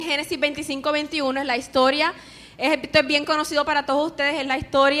Génesis 25-21, es la historia, esto es bien conocido para todos ustedes, es la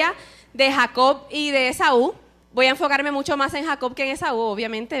historia de Jacob y de Esaú. Voy a enfocarme mucho más en Jacob que en Esaú,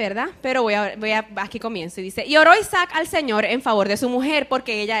 obviamente, ¿verdad? Pero aquí comienzo y dice, y oró Isaac al Señor en favor de su mujer,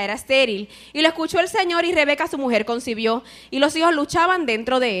 porque ella era estéril. Y lo escuchó el Señor, y Rebeca, su mujer, concibió, y los hijos luchaban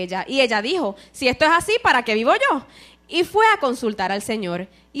dentro de ella. Y ella dijo, si esto es así, ¿para qué vivo yo? Y fue a consultar al Señor.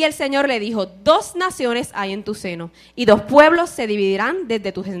 Y el Señor le dijo, 2 naciones hay en tu seno, y 2 pueblos se dividirán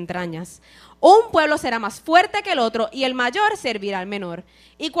desde tus entrañas. Un pueblo será más fuerte que el otro, y el mayor servirá al menor.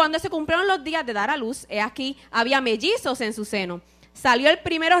 Y cuando se cumplieron los días de dar a luz, he aquí, había mellizos en su seno. Salió el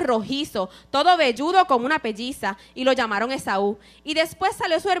primero rojizo, todo velludo como una pelliza, y lo llamaron Esaú. Y después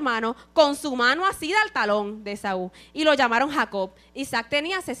salió su hermano con su mano asida al talón de Esaú, y lo llamaron Jacob. Isaac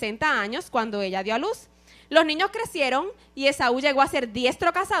tenía 60 años cuando ella dio a luz. Los niños crecieron y Esaú llegó a ser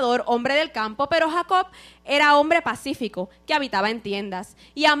diestro cazador, hombre del campo, pero Jacob era hombre pacífico, que habitaba en tiendas.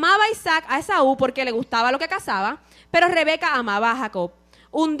 Y amaba Isaac a Esaú porque le gustaba lo que cazaba, pero Rebeca amaba a Jacob.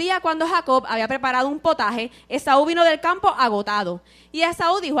 Un día, cuando Jacob había preparado un potaje, Esaú vino del campo agotado. Y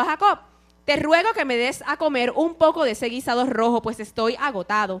Esaú dijo a Jacob, te ruego que me des a comer un poco de ese guisado rojo, pues estoy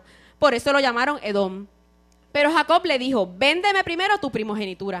agotado. Por eso lo llamaron Edom. Pero Jacob le dijo, véndeme primero tu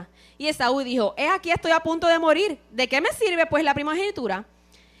primogenitura. Y Esaú dijo, he aquí estoy a punto de morir. ¿De qué me sirve pues la primogenitura?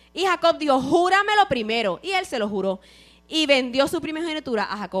 Y Jacob dijo, júramelo primero. Y él se lo juró. Y vendió su primogenitura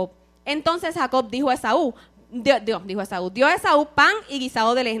a Jacob. Entonces Jacob dijo a Esaú, dio a Esaú pan y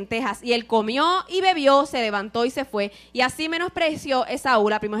guisado de lentejas. Y él comió y bebió, se levantó y se fue. Y así menospreció Esaú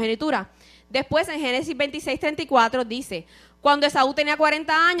la primogenitura. Después en Génesis 26:34 dice, cuando Esaú tenía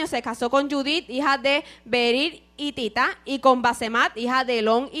 40 años, se casó con Judith, hija de Berir hitita, y con Basemat, hija de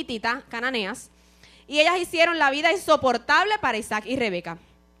Elón hitita, cananeas. Y ellas hicieron la vida insoportable para Isaac y Rebeca.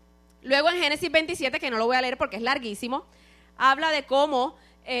 Luego en Génesis 27, que no lo voy a leer porque es larguísimo, habla de cómo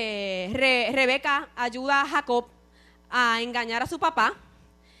Rebeca ayuda a Jacob a engañar a su papá.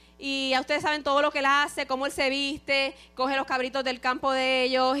 Y ya ustedes saben todo lo que él hace, cómo él se viste, coge los cabritos del campo de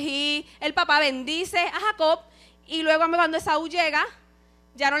ellos, y el papá bendice a Jacob. Y luego cuando Esaú llega,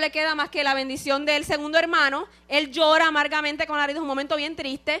 ya no le queda más que la bendición del segundo hermano. Él llora amargamente con lágrimas, un momento bien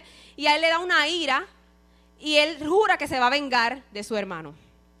triste, y a él le da una ira, y él jura que se va a vengar de su hermano.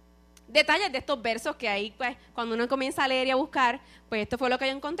 Detalles de estos versos que ahí, pues, cuando uno comienza a leer y a buscar, pues esto fue lo que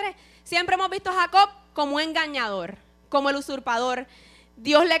yo encontré. Siempre hemos visto a Jacob como un engañador, como el usurpador.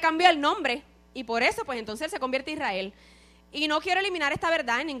 Dios le cambió el nombre, y por eso, pues, entonces él se convierte en Israel. Y no quiero eliminar esta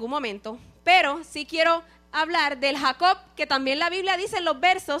verdad en ningún momento, pero sí quiero hablar del Jacob que también la Biblia dice en los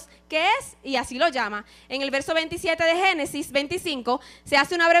versos que es, y así lo llama. En el verso 27 de Génesis 25 se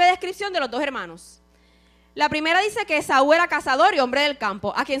hace una breve descripción de los 2 hermanos. La primera dice que Esaú era cazador y hombre del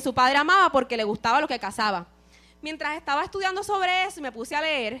campo, a quien su padre amaba porque le gustaba lo que cazaba. Mientras estaba estudiando sobre eso y me puse a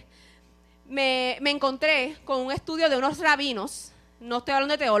leer, me encontré con un estudio de unos rabinos, no estoy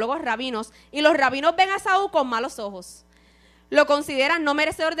hablando de teólogos, rabinos, y los rabinos ven a Esaú con malos ojos. Lo consideran no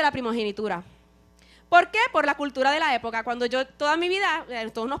merecedor de la primogenitura. ¿Por qué? Por la cultura de la época. Cuando yo, toda mi vida,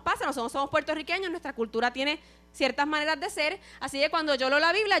 todos nos pasa, nosotros somos puertorriqueños, nuestra cultura tiene ciertas maneras de ser, así que cuando yo leo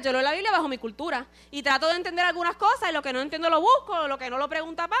la Biblia bajo mi cultura. Y trato de entender algunas cosas, y lo que no entiendo lo busco, lo que no lo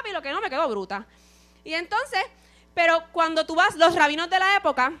pregunta papi, y lo que no me quedo bruta. Y entonces, pero cuando tú vas, los rabinos de la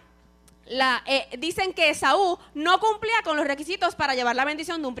época dicen que Esaú no cumplía con los requisitos para llevar la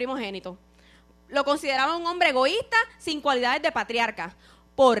bendición de un primogénito. Lo consideraban un hombre egoísta, sin cualidades de patriarca.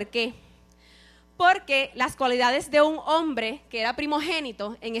 ¿Por qué? Porque las cualidades de un hombre que era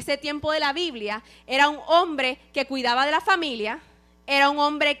primogénito en ese tiempo de la Biblia, era un hombre que cuidaba de la familia, era un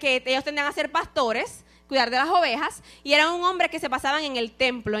hombre que ellos tendrían a ser pastores, cuidar de las ovejas, y era un hombre que se pasaban en el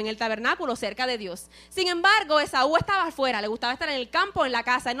templo, en el tabernáculo, cerca de Dios. Sin embargo, Esaú estaba afuera, le gustaba estar en el campo, en la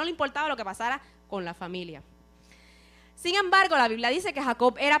casa, a él no le importaba lo que pasara con la familia. Sin embargo, la Biblia dice que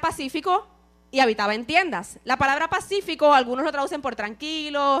Jacob era pacífico y habitaba en tiendas. La palabra pacífico, algunos lo traducen por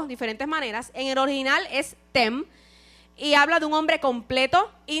tranquilo, diferentes maneras. En el original es tem, y habla de un hombre completo,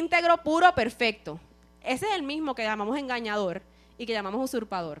 íntegro, puro, perfecto. Ese es el mismo que llamamos engañador y que llamamos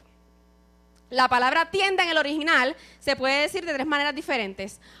usurpador. La palabra tienda en el original se puede decir de 3 maneras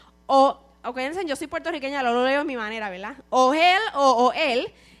diferentes. Yo soy puertorriqueña, lo leo de mi manera, ¿verdad? O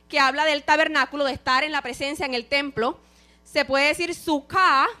él, que habla del tabernáculo, de estar en la presencia, en el templo. Se puede decir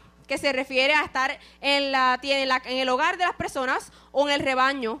sukkah, que se refiere a estar en el hogar de las personas o en el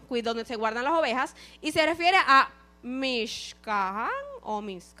rebaño, donde se guardan las ovejas, y se refiere a mishkan,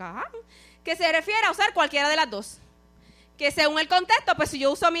 que se refiere a usar cualquiera de las dos. Que según el contexto, pues si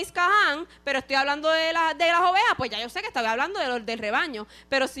yo uso mishkan, pero estoy hablando de las ovejas, pues ya yo sé que estoy hablando del rebaño.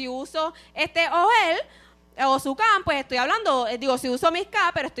 Pero si uso ohel, o Sucán, pues estoy hablando, si uso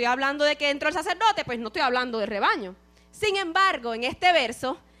Miscá, pero estoy hablando de que entró el sacerdote, pues no estoy hablando del rebaño. Sin embargo, en este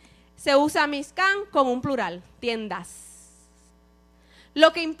verso se usa Miscán como un plural, tiendas.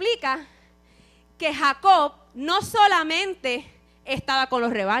 Lo que implica que Jacob no solamente estaba con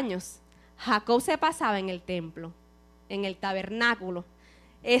los rebaños, Jacob se pasaba en el templo, en el tabernáculo.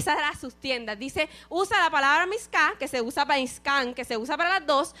 Esas eran sus tiendas. Dice, usa la palabra Miscá, que se usa para Miscán, que se usa para las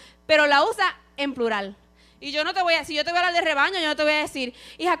dos, pero la usa en plural. Y yo no te voy a, si yo te voy a hablar de rebaño, yo no te voy a decir,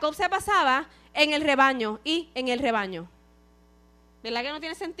 y Jacob se pasaba en el rebaño y en el rebaño. ¿Verdad que no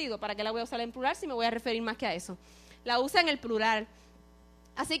tiene sentido? ¿Para qué la voy a usar en plural si me voy a referir más que a eso? La usa en el plural.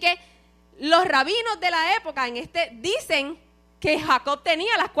 Así que los rabinos de la época dicen que Jacob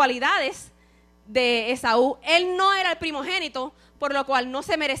tenía las cualidades de Esaú. Él no era el primogénito, por lo cual no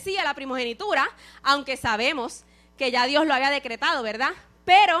se merecía la primogenitura, aunque sabemos que ya Dios lo había decretado, ¿verdad?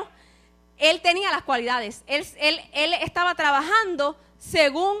 Pero él tenía las cualidades. Él estaba trabajando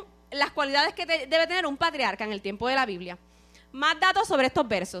según las cualidades que debe tener un patriarca en el tiempo de la Biblia. Más datos sobre estos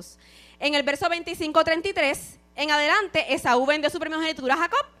versos. En el verso 25-33, en adelante, Esaú vendió su primogenitura a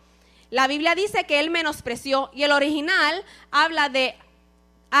Jacob. La Biblia dice que él menospreció, y el original habla de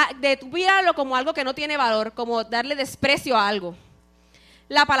mirarlo como algo que no tiene valor, como darle desprecio a algo.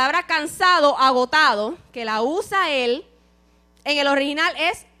 La palabra cansado, agotado, que la usa él, en el original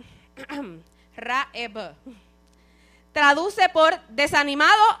es Raeb. Traduce por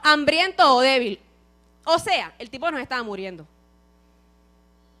desanimado, hambriento o débil. O sea, el tipo nos estaba muriendo.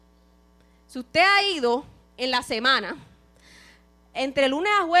 Si usted ha ido en la semana, entre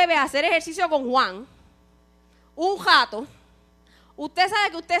lunes a jueves, a hacer ejercicio con Juan, un jato, usted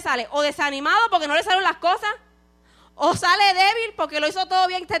sabe que usted sale o desanimado porque no le salen las cosas, o sale débil porque lo hizo todo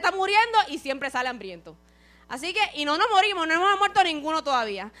bien, usted está muriendo y siempre sale hambriento. Así que, y no nos morimos, no hemos muerto ninguno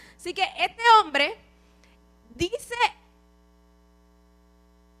todavía. Así que este hombre dice...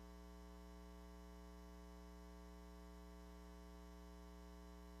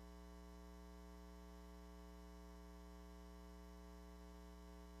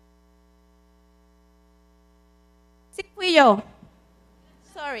 Sí, fui yo.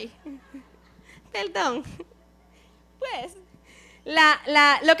 Sorry. Perdón. Pues,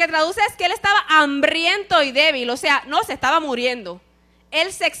 lo que traduce es que él estaba hambriento y débil, o sea, no se estaba muriendo.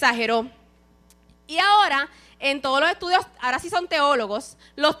 Él se exageró. Y ahora, en todos los estudios, ahora sí son teólogos,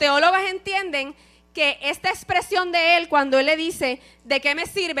 los teólogos entienden que esta expresión de él, cuando él le dice, ¿de qué me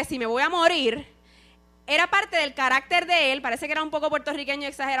sirve si me voy a morir?, era parte del carácter de él, parece que era un poco puertorriqueño y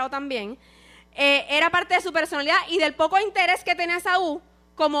exagerado también, era parte de su personalidad y del poco interés que tenía Esaú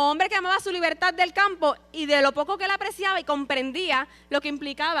como hombre que amaba su libertad del campo y de lo poco que él apreciaba y comprendía lo que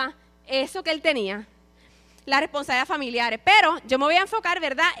implicaba eso que él tenía, las responsabilidades familiares. Pero yo me voy a enfocar,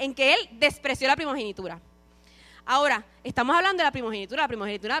 ¿verdad?, en que él despreció la primogenitura. Ahora, estamos hablando de la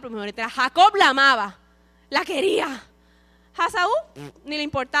primogenitura. Jacob la amaba, la quería. A Esaú ni le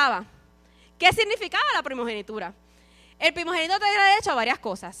importaba. ¿Qué significaba la primogenitura? El primogénito tenía derecho a varias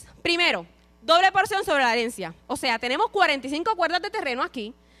cosas. Primero, doble porción sobre la herencia. O sea, tenemos 45 cuerdas de terreno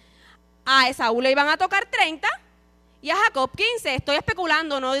aquí. A Esaú le iban a tocar 30 y a Jacob 15. Estoy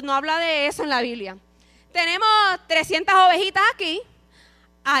especulando, no habla de eso en la Biblia. Tenemos 300 ovejitas aquí.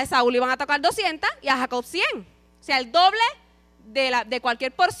 A Esaú le iban a tocar 200 y a Jacob 100. O sea, el doble de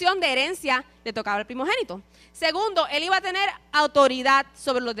cualquier porción de herencia le tocaba al primogénito. Segundo, él iba a tener autoridad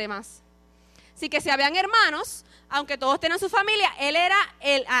sobre los demás. Así que si habían hermanos, aunque todos tenían su familia, él era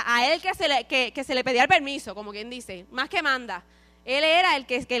a él que se le pedía el permiso, como quien dice, más que manda. Él era el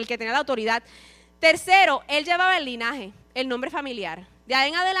que tenía la autoridad. Tercero, él llevaba el linaje, el nombre familiar. De ahí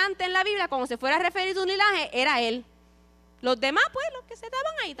en adelante en la Biblia, cuando se fuera a referir a un linaje, era él. Los demás, pues, los que se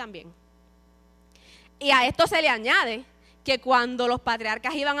estaban ahí también. Y a esto se le añade que cuando los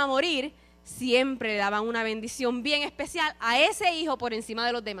patriarcas iban a morir, siempre le daban una bendición bien especial a ese hijo por encima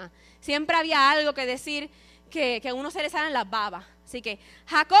de los demás. Siempre había algo que decir que a uno se le salen las babas. Así que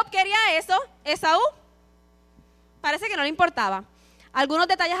Jacob quería eso, Esaú parece que no le importaba. Algunos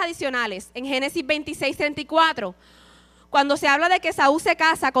detalles adicionales. En Génesis 26:34, cuando se habla de que Esaú se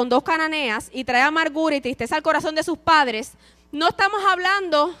casa con 2 cananeas y trae amargura y tristeza al corazón de sus padres, no estamos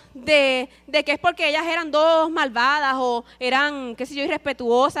hablando de que es porque ellas eran 2 malvadas o eran, qué sé yo,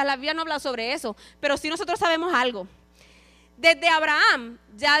 irrespetuosas. La Biblia no habla sobre eso, pero sí nosotros sabemos algo. Desde Abraham,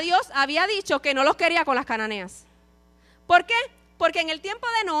 ya Dios había dicho que no los quería con las cananeas. ¿Por qué? Porque en el tiempo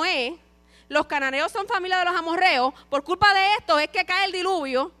de Noé, los cananeos son familia de los amorreos. Por culpa de esto es que cae el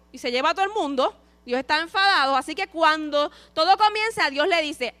diluvio y se lleva a todo el mundo. Dios está enfadado, así que cuando todo comienza, Dios le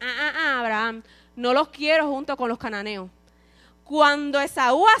dice, Abraham, no los quiero junto con los cananeos. cuando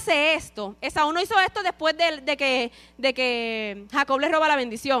Esaú hace esto, Esaú no hizo esto después de que Jacob le roba la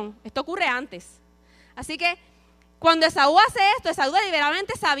bendición. Esto ocurre antes. Así que cuando Esaú hace esto, Esaú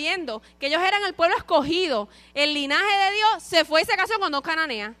deliberadamente sabiendo que ellos eran el pueblo escogido, el linaje de Dios, se fue y se casó con 2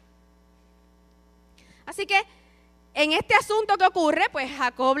 cananeas. Así que en este asunto que ocurre, pues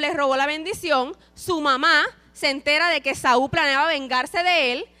Jacob le robó la bendición, su mamá se entera de que Esaú planeaba vengarse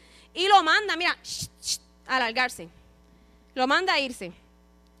de él y lo manda, mira, a alargarse, lo manda a irse.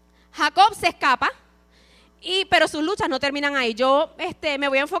 Jacob se escapa, pero sus luchas no terminan ahí. Yo me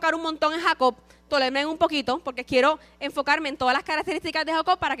voy a enfocar un montón en Jacob, toleren un poquito, porque quiero enfocarme en todas las características de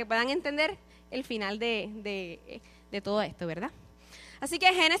Jacob para que puedan entender el final de todo esto, ¿verdad? Así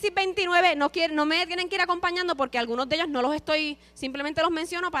que Génesis 29, no me tienen que ir acompañando porque algunos de ellos no los estoy, simplemente los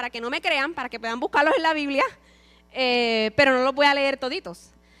menciono para que no me crean, para que puedan buscarlos en la Biblia, pero no los voy a leer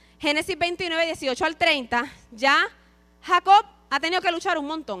toditos. Génesis 29, 18 al 30, ya Jacob ha tenido que luchar un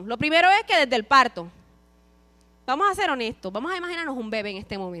montón. Lo primero es que desde el parto, vamos a ser honestos, vamos a imaginarnos un bebé en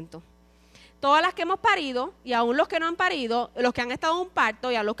este momento. Todas las que hemos parido, y aún los que no han parido, los que han estado en un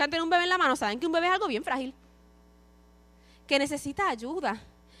parto y a los que han tenido un bebé en la mano, saben que un bebé es algo bien frágil, que necesita ayuda.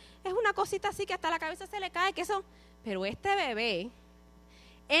 Es una cosita así que hasta la cabeza se le cae, pero este bebé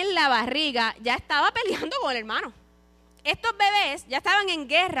en la barriga ya estaba peleando con el hermano. Estos bebés ya estaban en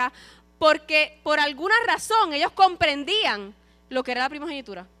guerra porque por alguna razón ellos comprendían lo que era la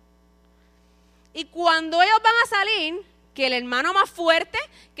primogenitura. Y cuando ellos van a salir, que el hermano más fuerte,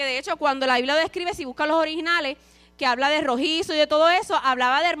 que de hecho cuando la Biblia lo describe, si buscan los originales, que habla de rojizo y de todo eso,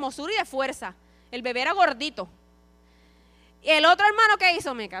 hablaba de hermosura y de fuerza. El bebé era gordito. Y el otro hermano, ¿qué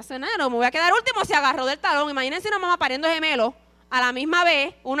hizo? Me caso en nada, no me voy a quedar último, se agarró del talón. Imagínense una mamá pariendo gemelos a la misma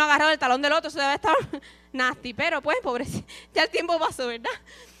vez, uno agarrado del talón del otro, eso debe estar nasty, pero pues, pobrecito, ya el tiempo pasó, ¿verdad?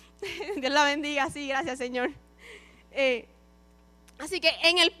 Dios la bendiga, sí, gracias Señor. Así que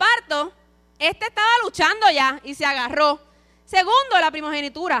en el parto, estaba luchando ya y se agarró. Segundo, la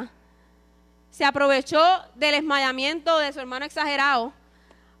primogenitura. Se aprovechó del esmayamiento de su hermano exagerado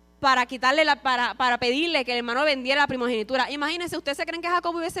para quitarle para pedirle que el hermano vendiera la primogenitura. Imagínense, ¿ustedes se creen que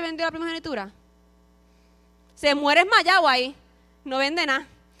Jacob hubiese vendido la primogenitura? Se muere esmayado ahí, no vende nada.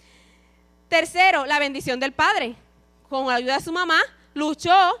 Tercero, la bendición del padre. Con la ayuda de su mamá,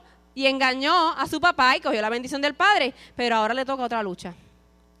 luchó y engañó a su papá y cogió la bendición del padre, pero ahora le toca otra lucha.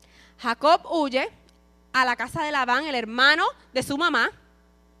 Jacob huye a la casa de Labán, el hermano de su mamá,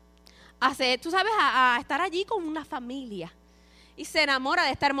 a estar allí con una familia. Y se enamora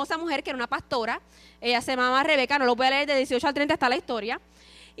de esta hermosa mujer que era una pastora. Ella se llamaba Rebeca, no lo voy a leer, de 18 al 30 está la historia.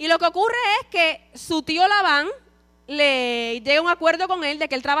 Y lo que ocurre es que su tío Labán le llega a un acuerdo con él de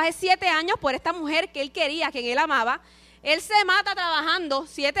que él trabaje 7 años por esta mujer que él quería, que él amaba. Él se mata trabajando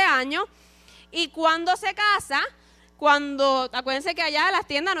 7 años y cuando se casa, acuérdense que allá las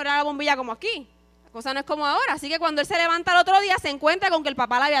tiendas no era la bombilla como aquí, la cosa no es como ahora, así que cuando él se levanta el otro día se encuentra con que el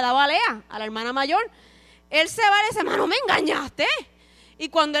papá le había dado a Lea, a la hermana mayor. Él se va y le dice, hermano, me engañaste. Y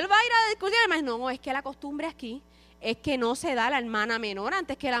cuando él va a ir a discutir, él me dice, no, es que la costumbre aquí es que no se da a la hermana menor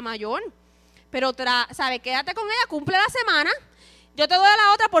antes que la mayor. Pero, quédate con ella, cumple la semana, yo te doy a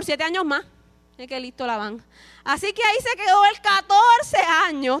la otra por 7 años más. Es que listo la van. Así que ahí se quedó él 14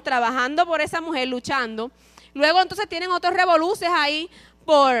 años trabajando por esa mujer, luchando. Luego entonces tienen otros revoluces ahí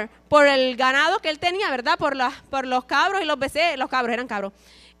por el ganado que él tenía, ¿verdad? Por los cabros y los becerros, los cabros eran cabros.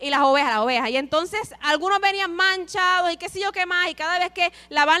 Y las ovejas. Y entonces algunos venían manchados y qué sé yo qué más. Y cada vez que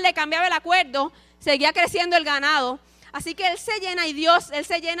Labán le cambiaba el acuerdo, seguía creciendo el ganado. Así que él se llena él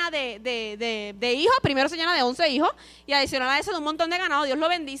se llena de hijos. Primero se llena de 11 hijos. Y adicional a eso de un montón de ganado. Dios lo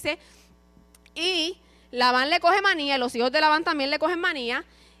bendice. Y Labán le coge manía. Los hijos de Labán también le cogen manía.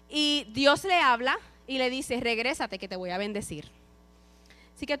 Y Dios le habla y le dice, regrésate que te voy a bendecir.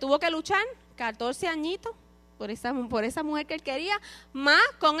 Así que tuvo que luchar 14 añitos. Por esa mujer que él quería, más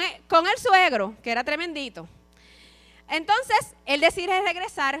con el suegro, que era tremendito. Entonces, él decide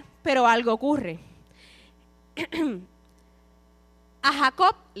regresar, pero algo ocurre. A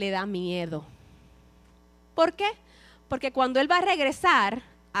Jacob le da miedo. ¿Por qué? Porque cuando él va a regresar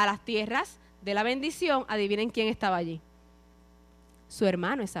a las tierras de la bendición, adivinen quién estaba allí. Su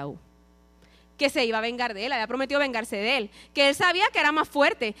hermano Esaú, que se iba a vengar de él, había prometido vengarse de él, que él sabía que era más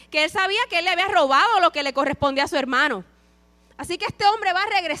fuerte, que él sabía que él le había robado lo que le correspondía a su hermano. Así que este hombre va a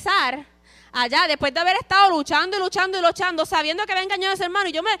regresar allá, después de haber estado luchando, sabiendo que había engañado a su hermano.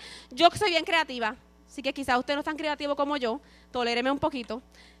 Y yo soy bien creativa, así que quizás usted no es tan creativo como yo, toléreme un poquito.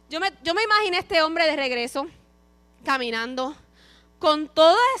 Yo me imaginé a este hombre de regreso, caminando, con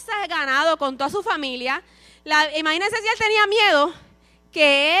todo ese ganado, con toda su familia. Imagínense si él tenía miedo,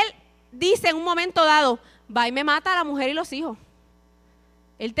 que él dice en un momento dado, va y me mata a la mujer y los hijos.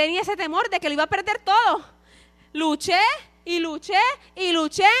 Él tenía ese temor de que lo iba a perder todo. Luché y luché y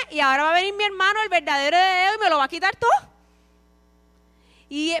luché y ahora va a venir mi hermano, el verdadero heredero, y me lo va a quitar todo.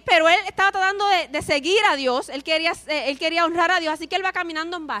 Pero él estaba tratando de seguir a Dios, él quería honrar a Dios, así que él va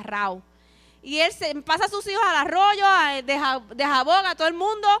caminando embarrado. Y él pasa a sus hijos al arroyo, de Jaboc, a todo el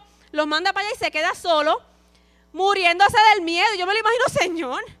mundo, los manda para allá y se queda solo, muriéndose del miedo. Yo me lo imagino,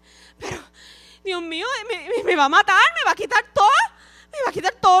 Señor, pero Dios mío, me va a matar, me va a quitar todo. Me va a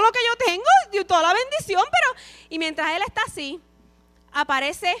quitar todo lo que yo tengo y toda la bendición, y mientras él está así,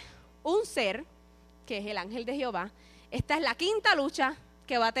 aparece un ser, que es el ángel de Jehová. Esta es la quinta lucha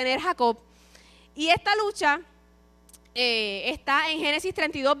que va a tener Jacob. Y esta lucha está en Génesis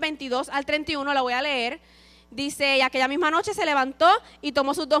 32, 22 al 31, la voy a leer. Dice, y aquella misma noche se levantó y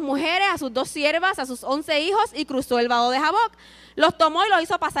tomó sus 2 mujeres, a sus 2 siervas, a sus 11 hijos y cruzó el vado de Jaboc. Los tomó y los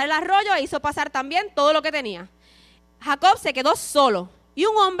hizo pasar el arroyo e hizo pasar también todo lo que tenía. Jacob se quedó solo y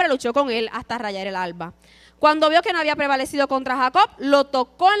un hombre luchó con él hasta rayar el alba. Cuando vio que no había prevalecido contra Jacob, lo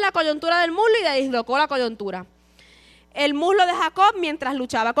tocó en la coyuntura del muslo y le dislocó la coyuntura, el muslo de Jacob, mientras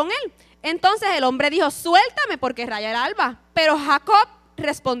luchaba con él. Entonces el hombre dijo, suéltame porque raya el alba. Pero Jacob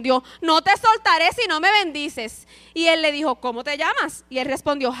respondió, no te soltaré si no me bendices. Y él le dijo, ¿cómo te llamas? Y él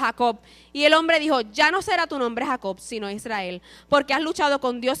respondió, Jacob. Y el hombre dijo, ya no será tu nombre Jacob, sino Israel, porque has luchado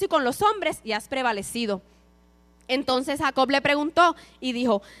con Dios y con los hombres y has prevalecido. Entonces Jacob le preguntó y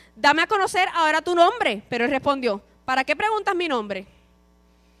dijo, dame a conocer ahora tu nombre. Pero él respondió, ¿para qué preguntas mi nombre?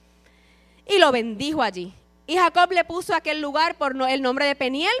 Y lo bendijo allí. Y Jacob le puso a aquel lugar por el nombre de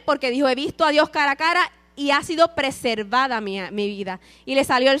Peniel, porque dijo, he visto a Dios cara a cara y ha sido preservada mi vida. Y le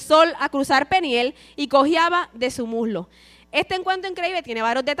salió el sol a cruzar Peniel y cojeaba de su muslo. Este encuentro increíble tiene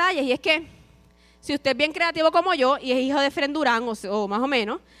varios detalles, y es que si usted es bien creativo como yo y es hijo de Fren Durán, o más o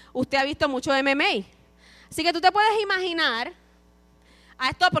menos, usted ha visto mucho MMA. Así que tú te puedes imaginar a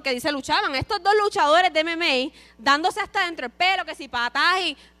estos, porque dice luchaban, estos 2 luchadores de MMA dándose hasta dentro el pelo, que si patas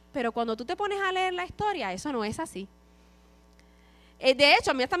pero cuando tú te pones a leer la historia, eso no es así. De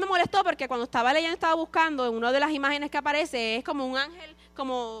hecho, a mí hasta me molestó porque cuando estaba leyendo, estaba buscando, en una de las imágenes que aparece, es como un ángel,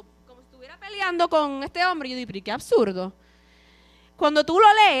 como si estuviera peleando con este hombre. Y yo digo, pero qué absurdo. Cuando tú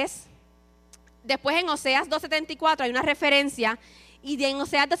lo lees, después en Oseas 2:74 hay una referencia, y en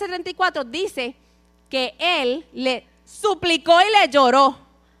Oseas 2:74 dice que él le suplicó y le lloró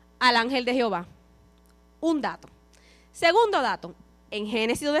al ángel de Jehová. Un dato. Segundo dato, en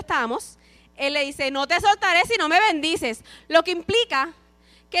Génesis donde estamos, él le dice, no te soltaré si no me bendices. Lo que implica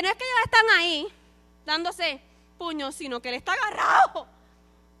que no es que ellos están ahí dándose puños, sino que él está agarrado.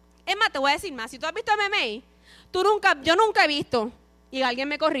 Es más, te voy a decir más, si tú has visto MMA, yo nunca he visto, y alguien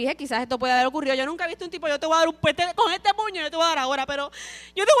me corrige, quizás esto puede haber ocurrido, yo nunca he visto un tipo, yo te voy a dar un puente con este puño, yo te voy a dar ahora, pero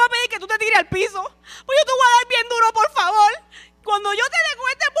yo te voy a pedir que tú te tires al piso, pues yo te voy a dar bien duro, por favor. Cuando yo te dé con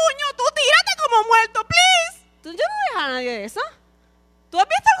este puño, tú tírate como muerto, please. Yo no dejo a nadie de eso. ¿Tú has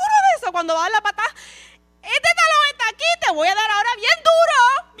visto alguno de eso? Cuando vas a la patada, este talón está aquí, te voy a dar ahora bien duro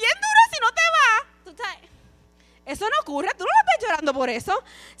si no te va. Eso no ocurre, tú no lo ves llorando por eso.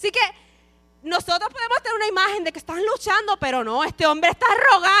 Así que nosotros podemos tener una imagen de que están luchando, pero no, este hombre está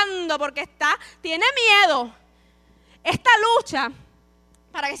rogando porque tiene miedo. Esta lucha,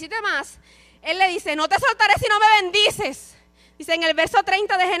 para que cite más, él le dice, no te soltaré si no me bendices. Dice en el verso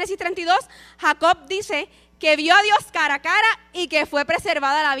 30 de Génesis 32, Jacob dice que vio a Dios cara a cara y que fue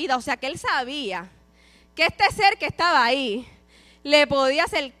preservada la vida. O sea que él sabía que este ser que estaba ahí le podía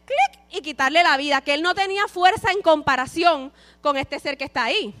hacer clic y quitarle la vida, que él no tenía fuerza en comparación con este ser que está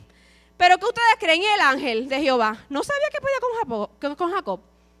ahí. Pero ¿qué ustedes creen? El ángel de Jehová no sabía que podía con Jacob.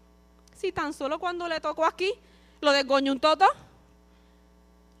 Si tan solo cuando le tocó aquí, lo desgoñó un toto,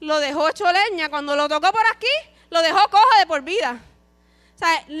 lo dejó hecho leña. Cuando lo tocó por aquí, lo dejó cojo de por vida. O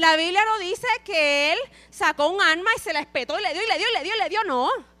sea, la Biblia no dice que él sacó un arma y se la espetó y le dio.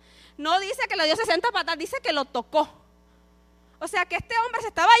 No dice que le dio 60 patas, dice que lo tocó. O sea, que este hombre se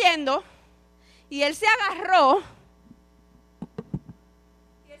estaba yendo y él se agarró.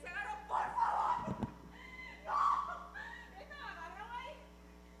 Y él se agarró, por favor. No, él estaba agarrado ahí.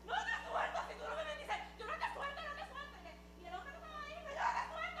 No te suelto si tú no me bendices. Yo no te suelto. Y el hombre que estaba ahí dice, yo no te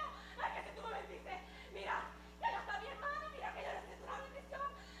suelto. Ay, que si tú me bendices. Mira, que ya está mi hermano, mira que yo necesito una bendición.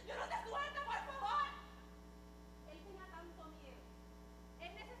 Yo no te suelto, por favor. Él tenía tanto miedo.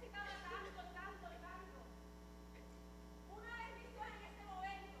 Él necesitaba tanto. Una bendición en ese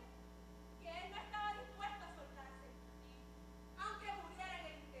momento que él no estaba dispuesto a soltarse, aunque muriera en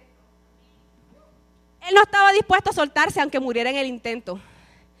el intento. Él no estaba dispuesto a soltarse aunque muriera en el intento.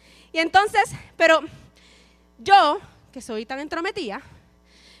 Y entonces, pero yo, que soy tan entrometida,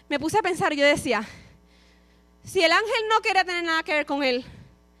 me puse a pensar y yo decía, si el ángel no quería tener nada que ver con él,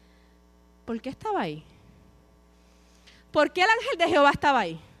 ¿por qué estaba ahí? ¿Por qué el ángel de Jehová estaba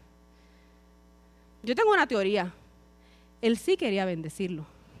ahí? Yo tengo una teoría. Él sí quería bendecirlo.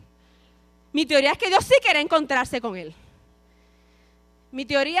 Mi teoría es que Dios sí quería encontrarse con él. Mi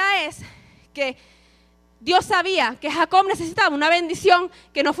teoría es que Dios sabía que Jacob necesitaba una bendición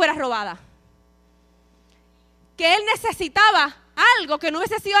que no fuera robada. Que él necesitaba algo que no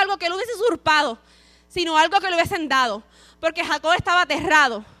hubiese sido algo que él hubiese usurpado, sino algo que le hubiesen dado. Porque Jacob estaba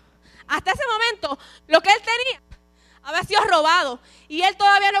aterrado. Hasta ese momento, lo que él tenía había sido robado. Y él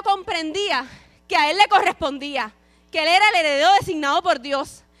todavía no comprendía que a él le correspondía. Que él era el heredero designado por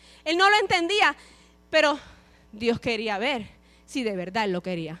Dios. Él no lo entendía, pero Dios quería ver si de verdad él lo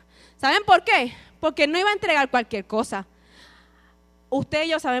quería. ¿Saben por qué? Porque él no iba a entregar cualquier cosa. Usted y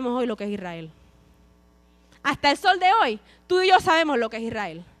yo sabemos hoy lo que es Israel. Hasta el sol de hoy, tú y yo sabemos lo que es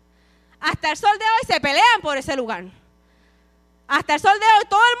Israel. Hasta el sol de hoy se pelean por ese lugar. Hasta el sol de hoy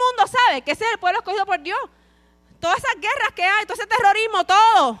todo el mundo sabe que ese es el pueblo escogido por Dios. Todas esas guerras que hay, todo ese terrorismo,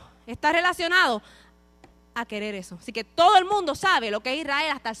 todo está relacionado a querer eso. Así que todo el mundo sabe lo que es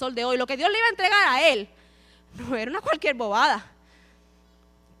Israel hasta el sol de hoy. Lo que Dios le iba a entregar a él no era una cualquier bobada.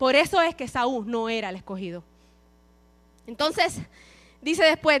 Por eso es que Saúl no era el escogido. Entonces, dice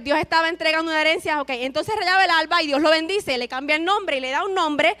después, Dios estaba entregando una herencia. Ok, entonces rayaba el alba y Dios lo bendice, le cambia el nombre y le da un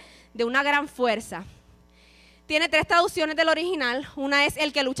nombre de una gran fuerza. Tiene 3 traducciones del original. Una es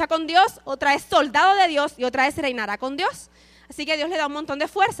el que lucha con Dios, otra es soldado de Dios y otra es reinará con Dios. Así que Dios le da un montón de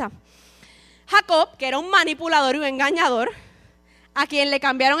fuerza. Jacob, que era un manipulador y un engañador, a quien le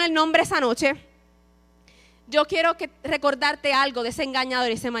cambiaron el nombre esa noche, yo quiero recordarte algo de ese engañador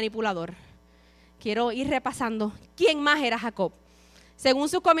y ese manipulador. Quiero ir repasando quién más era Jacob. Según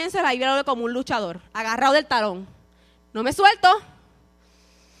sus comienzos, la Biblia lo ve como un luchador, agarrado del talón. No me suelto.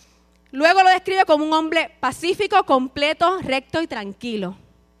 Luego lo describe como un hombre pacífico, completo, recto y tranquilo,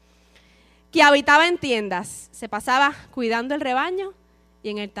 que habitaba en tiendas, se pasaba cuidando el rebaño y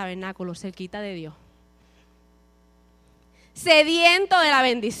en el tabernáculo, cerquita de Dios. Sediento de la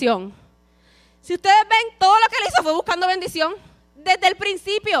bendición. Si ustedes ven, todo lo que él hizo fue buscando bendición. Desde el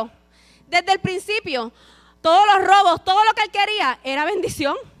principio. Todos los robos, todo lo que él quería era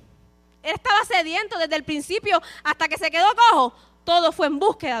bendición. Él estaba sediento desde el principio hasta que se quedó cojo. Todo fue en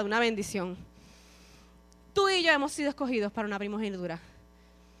búsqueda de una bendición. Tú y yo hemos sido escogidos para una primogenitura.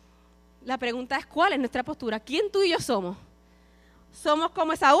 La pregunta es, ¿cuál es nuestra postura? ¿Quién tú y yo somos? ¿Somos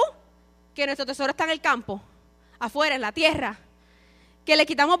como Esaú? Que nuestro tesoro está en el campo, afuera, en la tierra. Que le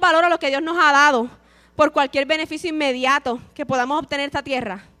quitamos valor a lo que Dios nos ha dado por cualquier beneficio inmediato que podamos obtener esta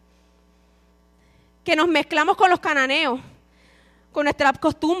tierra. Que nos mezclamos con los cananeos, con nuestras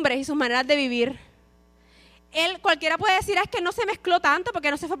costumbres y sus maneras de vivir. Cualquiera puede decir, es que no se mezcló tanto porque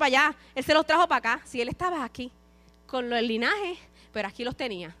no se fue para allá. Él se los trajo para acá. Si él estaba aquí, con el linaje, pero aquí los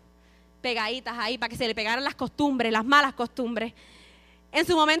tenía, pegaditas ahí para que se le pegaran las costumbres, las malas costumbres. En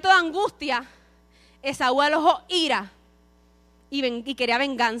su momento de angustia, Esaú alojó ira y quería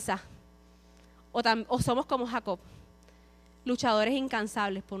venganza. O somos como Jacob, luchadores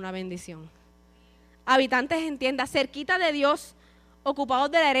incansables por una bendición. Habitantes en tiendas, cerquita de Dios,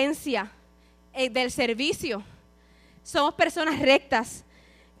 ocupados de la herencia, del servicio. Somos personas rectas,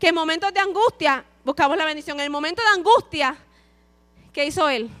 que en momentos de angustia buscamos la bendición. En el momento de angustia, ¿qué hizo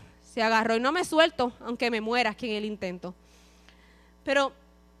él? Se agarró y no me suelto, aunque me muera aquí en el intento. Pero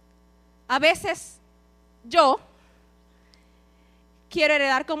a veces yo quiero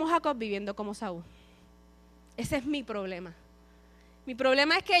heredar como Jacob viviendo como Saúl. Ese es mi problema. Mi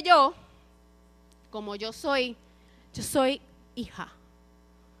problema es que yo, como yo soy hija.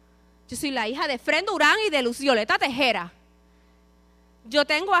 Yo soy la hija de Fred Durán y de Lucioleta Tejera. Yo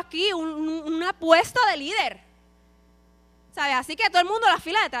tengo aquí un puesto de líder. ¿Sabes? Así que todo el mundo la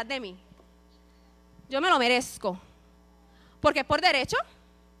fila detrás de mí. Yo me lo merezco. Porque es por derecho.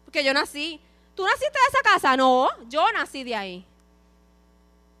 Porque yo nací. ¿Tú naciste de esa casa? No, yo nací de ahí.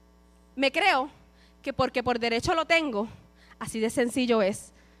 Me creo que porque por derecho lo tengo, así de sencillo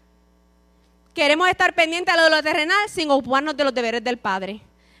es. Queremos estar pendientes a lo terrenal sin ocuparnos de los deberes del Padre.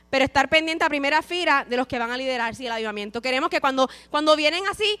 Pero estar pendiente a primera fila de los que van a liderar el avivamiento. Queremos que cuando vienen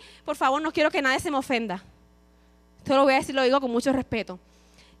así, por favor, no quiero que nadie se me ofenda. Esto lo voy a decir, lo digo con mucho respeto.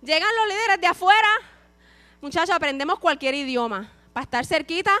 Llegan los líderes de afuera, muchachos, aprendemos cualquier idioma. Para estar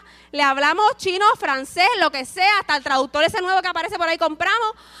cerquita, le hablamos chino, francés, lo que sea, hasta el traductor ese nuevo que aparece por ahí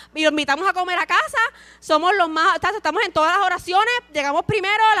compramos y los invitamos a comer a casa. Somos los más, estamos en todas las oraciones, llegamos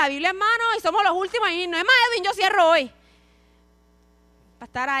primero, la Biblia en mano y somos los últimos. Y no es más, Edwin, yo cierro hoy. Para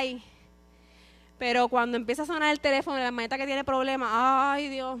estar ahí. Pero cuando empieza a sonar el teléfono de la manita que tiene problemas, ay,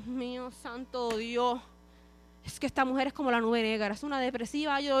 Dios mío, santo Dios, Es que esta mujer es como la nube negra, es una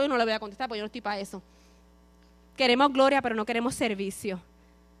depresiva, yo no le voy a contestar porque yo no estoy para eso. Queremos gloria, pero no queremos servicio.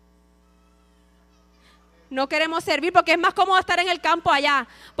 No queremos servir porque es más cómodo estar en el campo allá.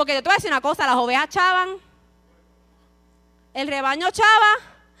 Porque yo te voy a decir una cosa, las ovejas chavan, el rebaño chava,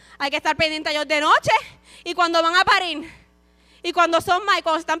 hay que estar pendiente a ellos de noche y cuando van a parir. Y cuando son más, y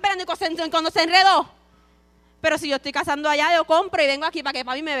cuando se están peleando y cuando se enredó. Pero si yo estoy cazando allá, yo compro y vengo aquí para que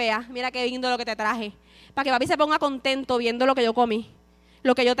papi me vea. Mira qué lindo lo que te traje. Para que papi se ponga contento viendo lo que yo comí.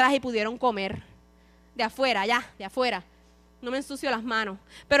 Lo que yo traje y pudieron comer. De afuera, allá, de afuera. No me ensucio las manos.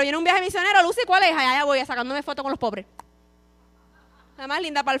 Pero yo en un viaje misionero, Lucy, ¿cuál es? Allá voy, sacándome fotos con los pobres. La más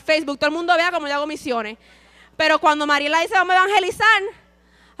linda para el Facebook. Todo el mundo vea cómo yo hago misiones. Pero cuando Mariela dice, vamos a evangelizar.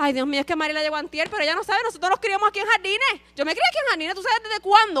 Ay, Dios mío, es que Mariela llegó antier, pero ella no sabe, nosotros nos criamos aquí en Jardines. Yo me crié aquí en Jardines, ¿tú sabes desde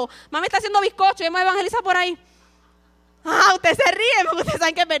cuándo? Mami está haciendo bizcocho y vamos a evangelizar por ahí. Ah, ustedes se ríen porque ustedes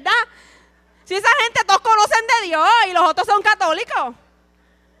saben que es verdad. Si esa gente todos conocen de Dios y los otros son católicos.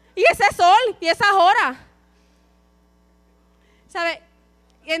 Y ese sol y esas horas. ¿Sabe?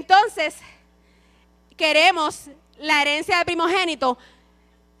 Y entonces, queremos la herencia del primogénito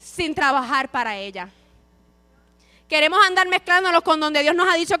sin trabajar para ella. Queremos andar mezclándonos con donde Dios nos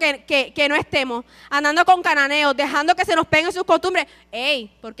ha dicho que no estemos. Andando con cananeos, dejando que se nos peguen sus costumbres.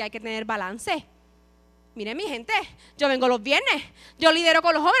 ¡Ey! Porque hay que tener balance. Miren mi gente, yo vengo los viernes, yo lidero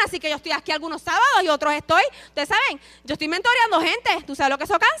con los jóvenes, así que yo estoy aquí algunos sábados y otros estoy, ustedes saben, yo estoy mentoreando gente, tú sabes lo que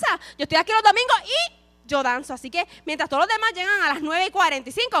eso cansa, yo estoy aquí los domingos y yo danzo, así que mientras todos los demás llegan a las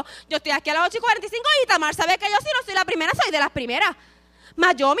 9:45, yo estoy aquí a las 8:45 y Tamar sabe que yo si no soy la primera, soy de las primeras.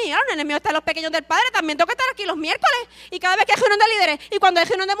 Más yo, mira, en el mío están los pequeños del Padre, también tengo que estar aquí los miércoles y cada vez que hay reunión de líderes y cuando hay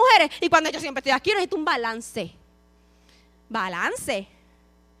reunión de mujeres y cuando yo siempre estoy aquí, necesito un balance. Balance.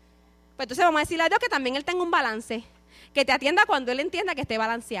 Pues entonces vamos a decirle a Dios que también Él tenga un balance, que te atienda cuando Él entienda que esté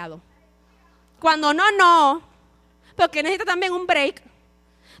balanceado. Cuando no, porque necesita también un break.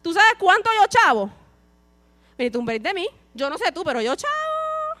 ¿Tú sabes cuánto yo chavo? Necesito un break de mí. Yo no sé tú, pero yo chavo.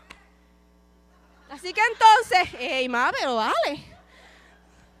 Así que entonces, pero vale.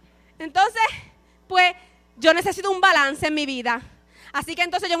 Entonces, pues, yo necesito un balance en mi vida. Así que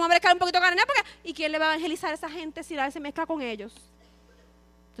entonces yo me voy a mezclar un poquito de carne, porque ¿y quién le va a evangelizar a esa gente si nadie se mezcla con ellos?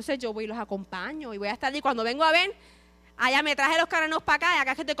 Entonces yo voy y los acompaño y voy a estar allí. Cuando vengo a ver, allá me traje los caranos para acá y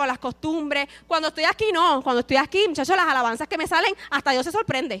acá estoy con las costumbres. Cuando estoy aquí, no. Cuando estoy aquí, muchachos, las alabanzas que me salen, hasta Dios se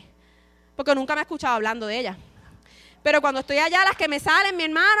sorprende. Porque nunca me ha escuchado hablando de ellas. Pero cuando estoy allá, las que me salen, mi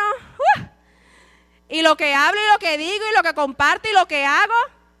hermano, y lo que hablo y lo que digo y lo que comparto y lo que hago,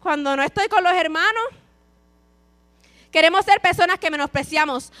 cuando no estoy con los hermanos, queremos ser personas que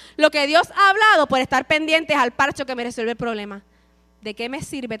menospreciamos lo que Dios ha hablado por estar pendientes al parcho que me resuelve el problema. ¿De qué me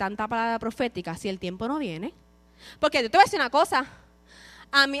sirve tanta palabra profética si el tiempo no viene? Porque yo te voy a decir una cosa.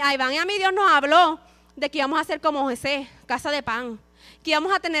 A Iván y a mí Dios nos habló de que íbamos a ser como José, casa de pan. Que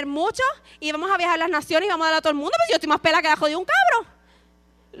íbamos a tener mucho y íbamos a viajar a las naciones y íbamos a dar a todo el mundo. Pues yo estoy más pela que la jodida un cabro.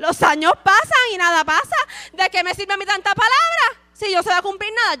 Los años pasan y nada pasa. ¿De qué me sirve a mí tanta palabra? Si yo se va a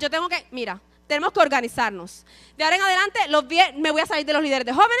cumplir nada, yo tengo que... Mira, tenemos que organizarnos. De ahora en adelante, me voy a salir de los líderes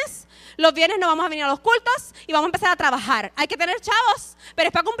de jóvenes. Los viernes no vamos a venir a los cultos y vamos a empezar a trabajar. Hay que tener chavos, pero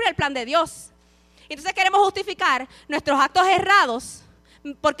es para cumplir el plan de Dios. Entonces queremos justificar nuestros actos errados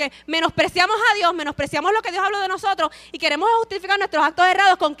porque menospreciamos a Dios, menospreciamos lo que Dios habló de nosotros y queremos justificar nuestros actos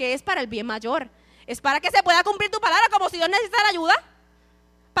errados con que es para el bien mayor. Es para que se pueda cumplir tu palabra, como si Dios necesitara ayuda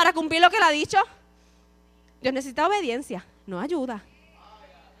para cumplir lo que Él ha dicho. Dios necesita obediencia, no ayuda.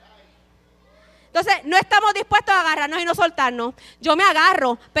 Entonces, no estamos dispuestos a agarrarnos y no soltarnos. Yo me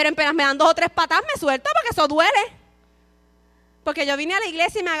agarro, pero apenas me dan 2 o 3 patas, me suelto porque eso duele. Porque yo vine a la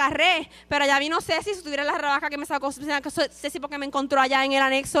iglesia y me agarré, pero allá vino Ceci, si tuviera la rebaja que me sacó Ceci porque me encontró allá en el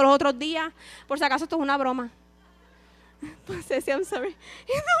anexo los otros días. Por si acaso esto es una broma. Pues Ceci, I'm sorry.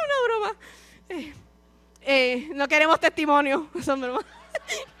 Esto es una broma. No queremos testimonio, son bromas.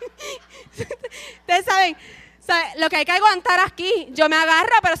 Ustedes saben, lo que hay que aguantar aquí, yo me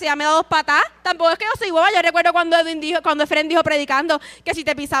agarro, pero si ya me da 2 patas, tampoco es que yo soy boba. Yo recuerdo cuando Efraín dijo predicando que si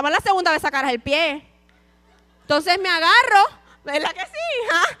te pisaban la segunda vez sacaras el pie. Entonces me agarro, ¿verdad que sí?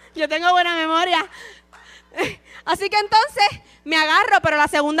 ¿Ah? Yo tengo buena memoria. Así que entonces me agarro, pero la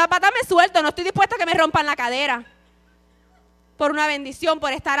segunda pata me suelto. No estoy dispuesta a que me rompan la cadera. Por una bendición,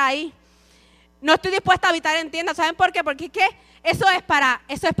 por estar ahí. No estoy dispuesta a habitar en tiendas. ¿Saben por qué? Porque es que eso es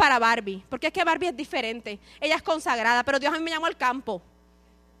para Barbie. Porque es que Barbie es diferente. Ella es consagrada, pero Dios a mí me llamó al campo.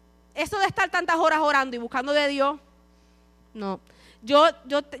 Eso de estar tantas horas orando y buscando de Dios, no. Yo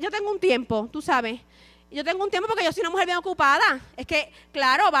tengo un tiempo, tú sabes. Yo tengo un tiempo porque yo soy una mujer bien ocupada. Es que,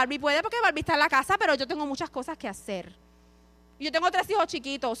 claro, Barbie puede porque Barbie está en la casa, pero yo tengo muchas cosas que hacer. Yo tengo 3 hijos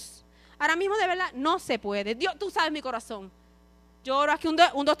chiquitos. Ahora mismo de verdad no se puede. Dios, tú sabes mi corazón. Yo oro aquí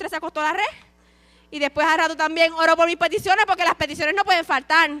 1, 2, 3 se acostó la red. Y después al rato también oro por mis peticiones porque las peticiones no pueden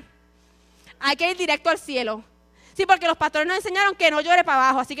faltar. Hay que ir directo al cielo. Sí, porque los pastores nos enseñaron que no llore para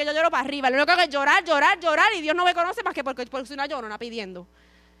abajo, así que yo lloro para arriba. Lo único que hago es llorar, llorar, llorar y Dios no me conoce más que porque soy una llorona pidiendo.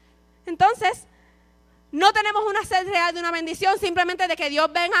 Entonces, no tenemos una sed real de una bendición, simplemente de que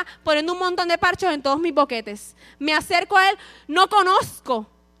Dios venga poniendo un montón de parchos en todos mis boquetes. Me acerco a Él, no conozco,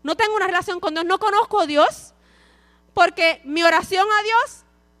 no tengo una relación con Dios, no conozco a Dios, porque mi oración a Dios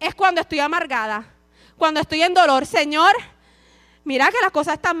es cuando estoy amargada, cuando estoy en dolor. Señor, mira que las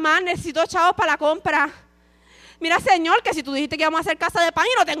cosas están mal, necesito chavos para la compra. Mira, Señor, que si tú dijiste que íbamos a hacer casa de pan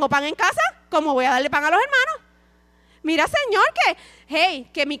y no tengo pan en casa, ¿cómo voy a darle pan a los hermanos? Mira, Señor,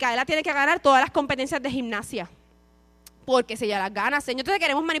 que Micaela tiene que ganar todas las competencias de gimnasia. Porque si ella las gana, Señor, entonces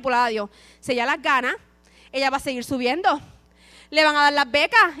queremos manipular a Dios. Si ella las gana, ella va a seguir subiendo. Le van a dar las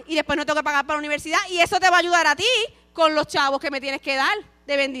becas y después no tengo que pagar para la universidad. Y eso te va a ayudar a ti con los chavos que me tienes que dar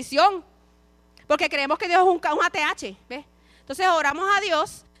de bendición. Porque creemos que Dios es un ATH, ¿ves? Entonces oramos a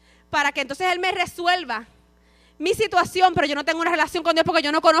Dios para que entonces Él me resuelva mi situación, pero yo no tengo una relación con Dios porque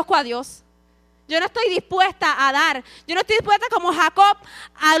yo no conozco a Dios. Yo no estoy dispuesta a dar. Yo no estoy dispuesta como Jacob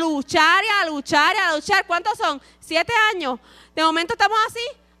a luchar y a luchar y a luchar. ¿Cuántos son? 7 años. De momento estamos así,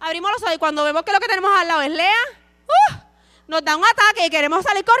 abrimos los ojos y cuando vemos que lo que tenemos al lado es Lea, nos da un ataque y queremos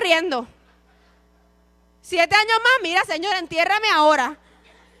salir corriendo. 7 años más, mira, Señor, entiérrame ahora.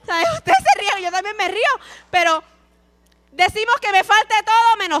 ¿Sabes? Ustedes se ríen, yo también me río, pero decimos que me falte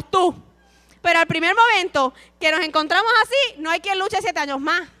todo menos tú. Pero al primer momento que nos encontramos así, no hay quien luche 7 años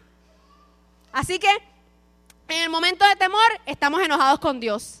más. Así que en el momento de temor estamos enojados con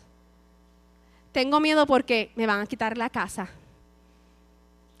Dios. Tengo miedo porque me van a quitar la casa.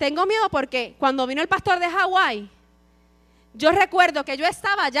 Tengo miedo porque cuando vino el pastor de Hawái, yo recuerdo que yo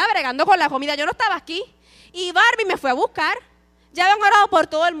estaba ya bregando con la comida. Yo no estaba aquí. Y Barbie me fue a buscar. Ya habían orado por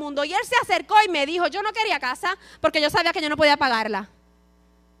todo el mundo. Y él se acercó y me dijo, yo no quería casa porque yo sabía que yo no podía pagarla.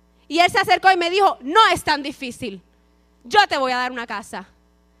 Y él se acercó y me dijo, no es tan difícil. Yo te voy a dar una casa.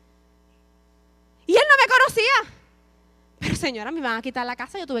 Y él no me conocía. Pero señora, me van a quitar la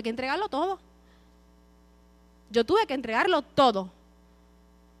casa, yo tuve que entregarlo todo. Yo tuve que entregarlo todo.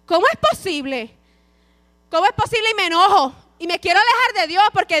 ¿Cómo es posible? ¿Cómo es posible? Y me enojo. Y me quiero alejar de Dios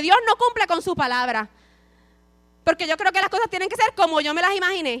porque Dios no cumple con su palabra. Porque yo creo que las cosas tienen que ser como yo me las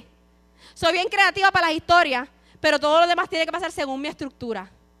imaginé. Soy bien creativa para las historias, pero todo lo demás tiene que pasar según mi estructura.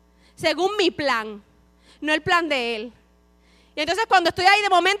 Según mi plan, no el plan de Él. Y entonces cuando estoy ahí, de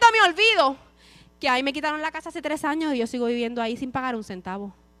momento me olvido que ahí me quitaron la casa hace 3 años y yo sigo viviendo ahí sin pagar un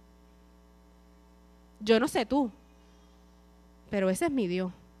centavo. Yo no sé tú, pero ese es mi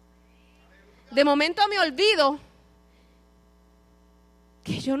Dios. De momento me olvido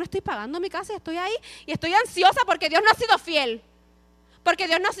que yo no estoy pagando mi casa y estoy ahí y estoy ansiosa porque Dios no ha sido fiel, porque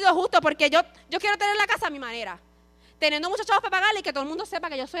Dios no ha sido justo, porque yo quiero tener la casa a mi manera, teniendo muchos chavos para pagarle y que todo el mundo sepa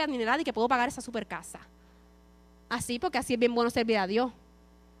que yo soy adinerada y que puedo pagar esa super casa. Así, porque así es bien bueno servir a Dios.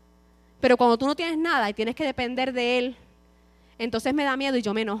 Pero cuando tú no tienes nada y tienes que depender de Él, entonces me da miedo y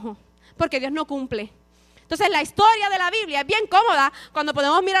yo me enojo, porque Dios no cumple. Entonces la historia de la Biblia es bien cómoda cuando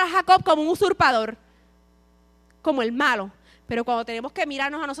podemos mirar a Jacob como un usurpador, como el malo. Pero cuando tenemos que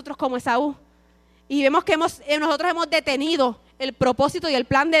mirarnos a nosotros como Esaú y vemos que nosotros hemos detenido el propósito y el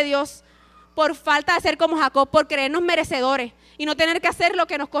plan de Dios por falta de ser como Jacob, por creernos merecedores y no tener que hacer lo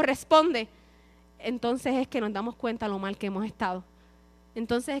que nos corresponde, entonces es que nos damos cuenta lo mal que hemos estado.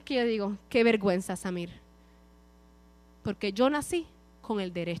 Entonces es que yo digo, qué vergüenza, Samir, porque yo nací con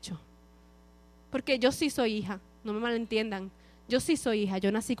el derecho, porque yo sí soy hija, no me malentiendan, yo sí soy hija, yo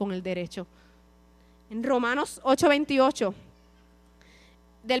nací con el derecho. En Romanos 8:28,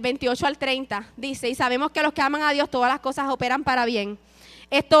 del 28 al 30, dice, y sabemos que a los que aman a Dios todas las cosas operan para bien.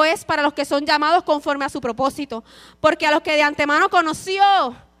 Esto es para los que son llamados conforme a su propósito, porque a los que de antemano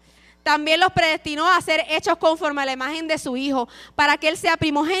conoció, también los predestinó a ser hechos conforme a la imagen de su Hijo, para que Él sea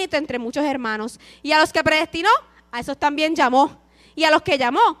primogénito entre muchos hermanos. Y a los que predestinó, a esos también llamó. Y a los que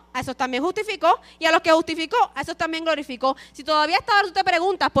llamó, a esos también justificó. Y a los que justificó, a esos también glorificó. Si todavía hasta ahora tú te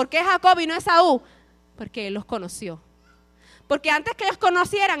preguntas, ¿por qué Jacob y no Esaú? Porque Él los conoció. Porque antes que ellos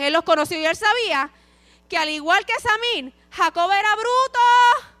conocieran, Él los conoció y Él sabía que al igual que Samir, Jacob era bruto.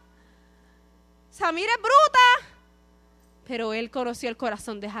 Samir es bruta. Pero Él conoció el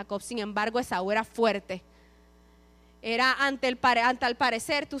corazón de Jacob. Sin embargo, Esaú era fuerte. Era ante el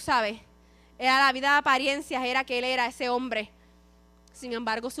parecer, tú sabes, era la vida de apariencias, era que él era ese hombre. Sin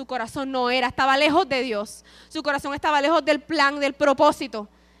embargo, su corazón no era, estaba lejos de Dios. Su corazón estaba lejos del plan, del propósito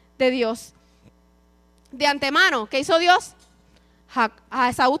de Dios. De antemano, ¿qué hizo Dios?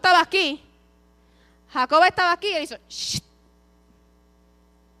 Esaú estaba aquí, Jacob estaba aquí, y él hizo, ¡shh!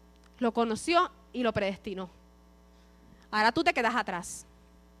 Lo conoció y lo predestinó. Ahora tú te quedas atrás.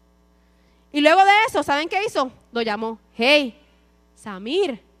 Y luego de eso, ¿saben qué hizo? Lo llamó, hey,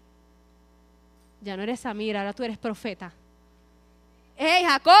 Samir, ya no eres Samir, ahora tú eres profeta. Hey,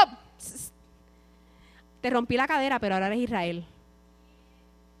 Jacob, te rompí la cadera, pero ahora eres Israel.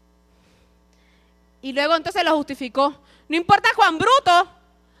 Y luego entonces lo justificó. No importa cuán bruto,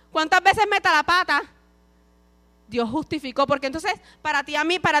 cuántas veces meta la pata, Dios justificó, porque entonces para ti,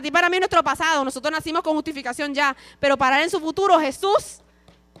 para mí nuestro pasado, nosotros nacimos con justificación ya, pero para él en su futuro Jesús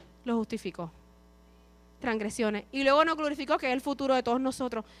lo justificó. Transgresiones. Y luego nos glorificó, que es el futuro de todos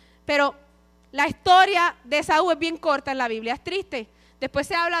nosotros. Pero la historia de Esaú es bien corta en la Biblia, es triste. Después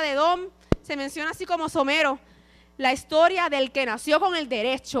se habla de Edom, se menciona así como somero. La historia del que nació con el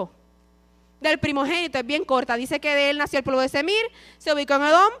derecho, del primogénito, es bien corta. Dice que de él nació el pueblo de Semir, se ubicó en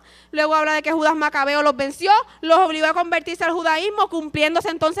Edom. Luego habla de que Judas Macabeo los venció, los obligó a convertirse al judaísmo, cumpliéndose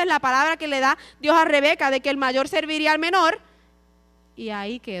entonces la palabra que le da Dios a Rebeca de que el mayor serviría al menor. Y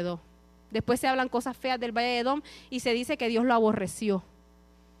ahí quedó. Después se hablan cosas feas del valle de Edom y se dice que Dios lo aborreció.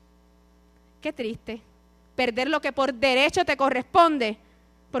 Qué triste. Perder lo que por derecho te corresponde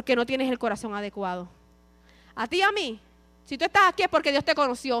porque no tienes el corazón adecuado. A ti y a mí, si tú estás aquí es porque Dios te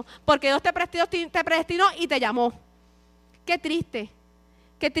conoció, porque Dios te predestinó y te llamó. Qué triste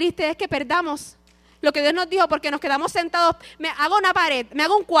es que perdamos lo que Dios nos dijo porque nos quedamos sentados. Me hago una pared, me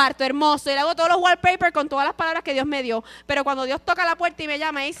hago un cuarto hermoso y le hago todos los wallpapers con todas las palabras que Dios me dio. Pero cuando Dios toca la puerta y me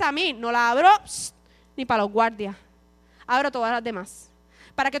llama y dice a mí, no la abro ni para los guardias. Abro todas las demás.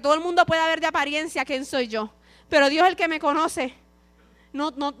 Para que todo el mundo pueda ver de apariencia quién soy yo. Pero Dios es el que me conoce.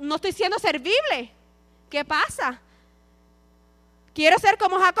 No estoy siendo servible. ¿Qué pasa? Quiero ser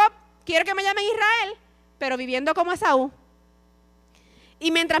como Jacob, quiero que me llamen Israel, pero viviendo como Esaú.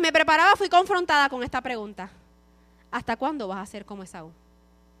 Y mientras me preparaba fui confrontada con esta pregunta. ¿Hasta cuándo vas a ser como Esaú?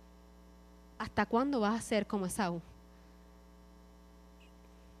 ¿Hasta cuándo vas a ser como Esaú?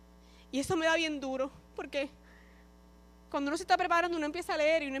 Y eso me da bien duro, porque cuando uno se está preparando, uno empieza a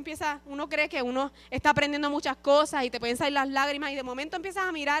leer y uno cree que uno está aprendiendo muchas cosas y te pueden salir las lágrimas y de momento empiezas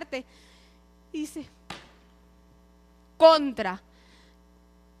a mirarte y dices, contra.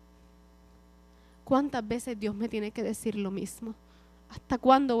 ¿Cuántas veces Dios me tiene que decir lo mismo? ¿Hasta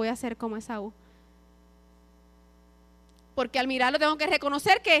cuándo voy a ser como Esaú? Porque al mirarlo tengo que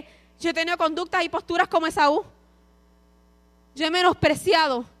reconocer que yo he tenido conductas y posturas como Esaú. Yo he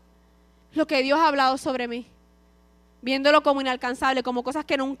menospreciado lo que Dios ha hablado sobre mí, viéndolo como inalcanzable, como cosas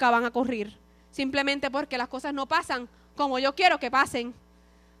que nunca van a ocurrir, simplemente porque las cosas no pasan como yo quiero que pasen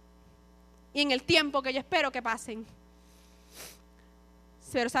y en el tiempo que yo espero que pasen.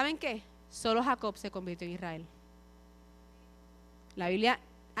 Pero ¿saben qué? Solo Jacob se convirtió en Israel. La Biblia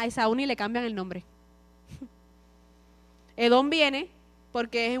a Esaú ni le cambian el nombre. Edom viene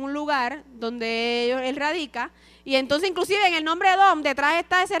porque es un lugar donde él radica y entonces inclusive en el nombre de Edom detrás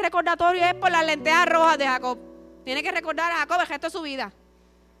está ese recordatorio, es por las lentejas rojas de Jacob. Tiene que recordar a Jacob el resto de su vida.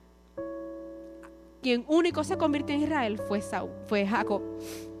 Quien único se convirtió en Israel fue Jacob.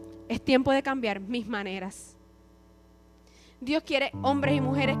 Es tiempo de cambiar mis maneras. Dios quiere hombres y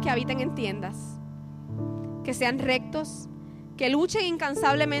mujeres que habiten en tiendas, que sean rectos, que luchen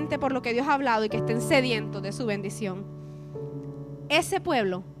incansablemente por lo que Dios ha hablado y que estén sedientos de su bendición. Ese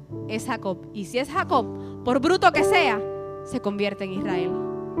pueblo es Jacob. Y si es Jacob, por bruto que sea, se convierte en Israel.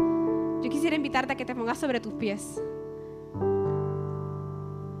 Yo quisiera invitarte a que te pongas sobre tus pies.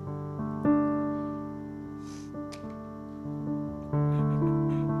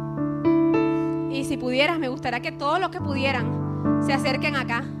 Y si pudieras, me gustaría que todos los que pudieran se acerquen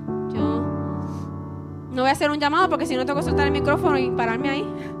acá. Yo no voy a hacer un llamado porque si no tengo que soltar el micrófono y pararme ahí.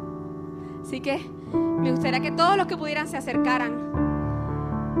 Así que me gustaría que todos los que pudieran se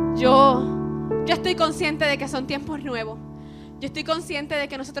acercaran. Yo estoy consciente de que son tiempos nuevos. Yo estoy consciente de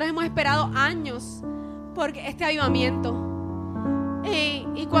que nosotros hemos esperado años por este avivamiento.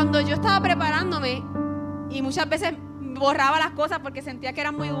 Y cuando yo estaba preparándome, y muchas veces borraba las cosas porque sentía que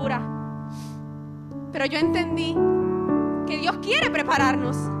eran muy duras, pero yo entendí que Dios quiere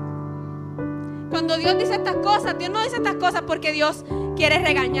prepararnos. Cuando Dios dice estas cosas, Dios no dice estas cosas porque Dios quiere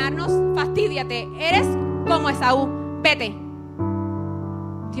regañarnos. Fastídiate, eres como Esaú, vete.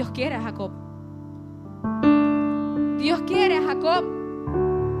 Dios quiere a Jacob. Dios quiere a Jacob.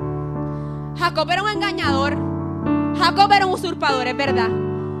 Jacob era un engañador. Jacob era un usurpador, es verdad.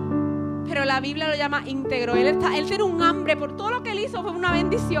 Pero la Biblia lo llama íntegro. Él tenía un hambre por todo lo que él hizo, fue una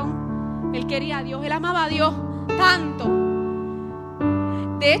bendición. Él quería a Dios, él amaba a Dios tanto.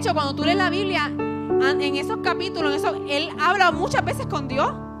 De hecho, cuando tú lees la Biblia, en esos capítulos, él habla muchas veces con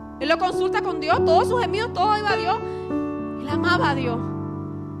Dios. Él lo consulta con Dios, todos sus gemidos, todo iba a Dios. Él amaba a Dios.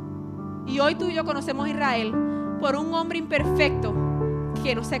 Y hoy tú y yo conocemos a Israel por un hombre imperfecto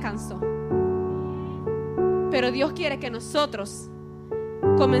que no se cansó. Pero Dios quiere que nosotros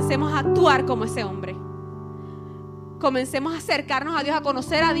comencemos a actuar como ese hombre. Comencemos a acercarnos a Dios, a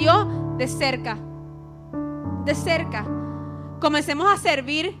conocer a Dios de cerca. De cerca. Comencemos a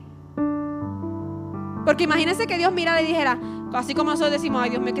servir. Porque imagínense que Dios mirara y dijera, así como nosotros decimos, ay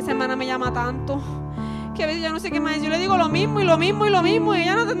Dios mío, que esa hermana me llama tanto, que a veces yo no sé qué más, yo le digo lo mismo y lo mismo y lo mismo y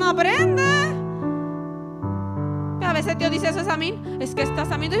ella no aprende. A veces Dios dice eso a Samir, es que está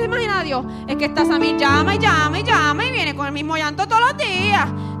Samir, ¿tú te imaginas a Dios? Es que está Samir, llama y llama y llama y viene con el mismo llanto todos los días.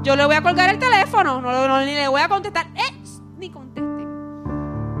 Yo le voy a colgar el teléfono, ni le voy a contestar, ni contesten.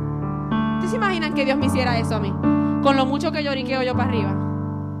 ¿Ustedes se imaginan que Dios me hiciera eso a mí? Con lo mucho que lloriqueo yo para arriba.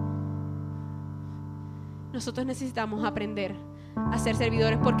 Nosotros necesitamos aprender a ser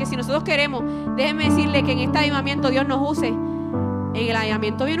servidores, porque si nosotros queremos, déjenme decirle que en este avivamiento Dios nos use. En el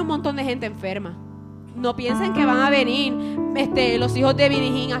avivamiento viene un montón de gente enferma. No piensen que van a venir los hijos de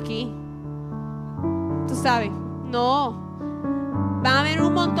Vinijín aquí. Tú sabes, no. Van a venir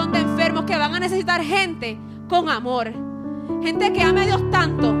un montón de enfermos que van a necesitar gente con amor. Gente que ame a Dios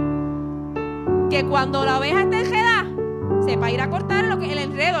tanto que cuando la oveja esté enredada, sepa ir a cortar el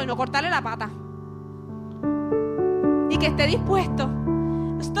enredo y no cortarle la pata. Y que esté dispuesto.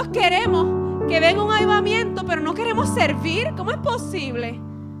 Nosotros queremos que venga un avivamiento, pero no queremos servir. ¿Cómo es posible?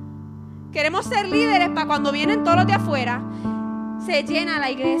 Queremos ser líderes para cuando vienen todos los de afuera, se llena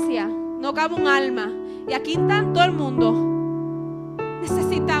la iglesia, no cabe un alma. Y aquí está todo el mundo.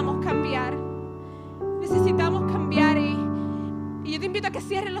 Necesitamos cambiar. Necesitamos cambiar. Y yo te invito a que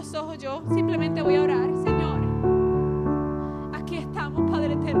cierres los ojos. Yo simplemente voy a orar. Señor, aquí estamos,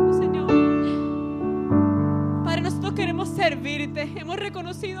 Padre eterno, Señor. Padre, nosotros queremos servirte. Hemos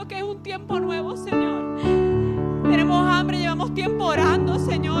reconocido que es un tiempo nuevo, Señor. Tenemos hambre, llevamos tiempo orando,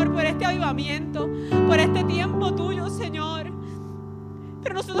 Señor, por este avivamiento, por este tiempo tuyo, Señor.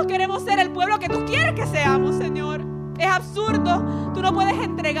 Pero nosotros queremos ser el pueblo que tú quieres que seamos, Señor. Es absurdo. Tú no puedes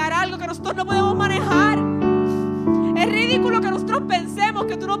entregar algo que nosotros no podemos manejar. Es ridículo que nosotros pensemos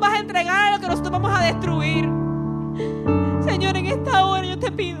que tú nos vas a entregar algo que nosotros vamos a destruir. Señor, en esta hora yo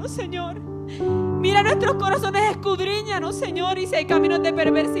te pido, Señor, mira nuestros corazones, escudriñanos, Señor, y si hay caminos de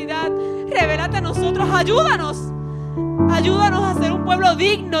perversidad, revélate a nosotros, ayúdanos. Ayúdanos a ser un pueblo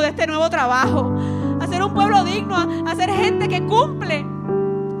digno de este nuevo trabajo, a ser un pueblo digno, a ser gente que cumple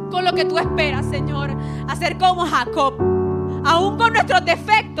con lo que tú esperas, Señor, a ser como Jacob, aún con nuestros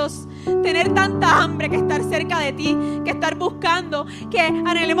defectos, tener tanta hambre, que estar cerca de ti, que estar buscando, que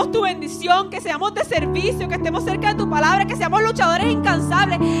anhelemos tu bendición, que seamos de servicio, que estemos cerca de tu palabra, que seamos luchadores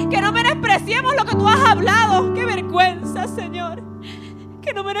incansables, que no menospreciemos lo que tú has hablado. ¡Qué vergüenza, Señor!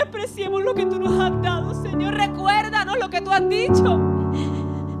 Que no menospreciemos lo que tú nos has dado, Señor. Recuérdanos lo que tú has dicho.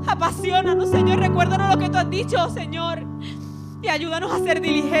 Apaciónanos, Señor. Recuérdanos lo que tú has dicho, Señor. Y ayúdanos a ser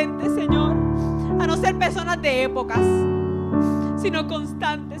diligentes, Señor. A no ser personas de épocas, sino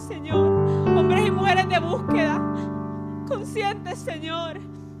constantes, Señor. Hombres y mujeres de búsqueda, conscientes, Señor,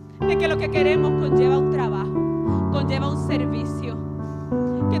 de que lo que queremos conlleva un trabajo, conlleva un servicio,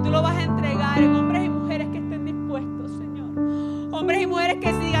 que tú lo vas a entregar en hombres y mujeres que estén dispuestos, Señor. Hombres y mujeres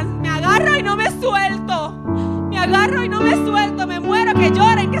que digan, me agarro y no me suelto, me agarro y no me suelto, me muero, que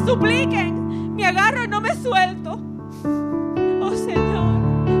lloren, que supliquen, me agarro y no me suelto. Oh, Señor,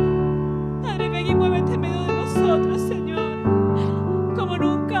 Padre, ven y muévete en medio de nosotros, Señor, como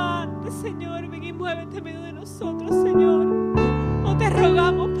nunca antes, Señor. Ven y muévete en medio de nosotros, Señor. Oh, te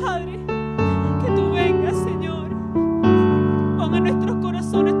rogamos, Padre, que tú vengas, Señor. Ponga en nuestros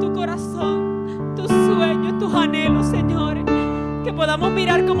corazones tu corazón, tus sueños, tus anhelos, Señor. Que podamos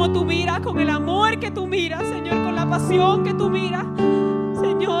mirar como tú miras, con el amor que tú miras, Señor, con la pasión que tú miras,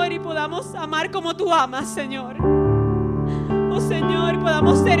 Señor, y podamos amar como tú amas, Señor. Oh, Señor,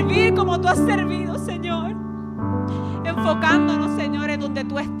 podamos servir como tú has servido, Señor. Enfocándonos, Señor, en donde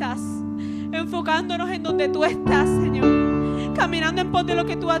tú estás. Enfocándonos en donde tú estás, Señor. Caminando en pos de lo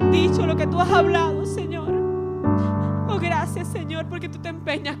que tú has dicho, lo que tú has hablado, Señor. Oh, gracias, Señor, porque tú te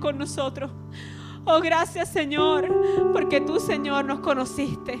empeñas con nosotros. Oh, gracias, Señor, porque tú, Señor, nos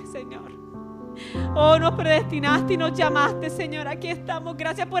conociste, Señor. Oh, nos predestinaste y nos llamaste, Señor. Aquí estamos.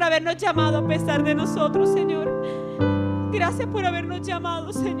 Gracias por habernos llamado a pesar de nosotros, Señor. Gracias por habernos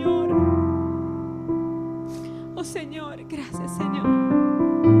llamado, Señor. Oh, Señor, gracias, Señor.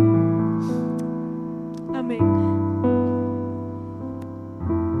 Amén.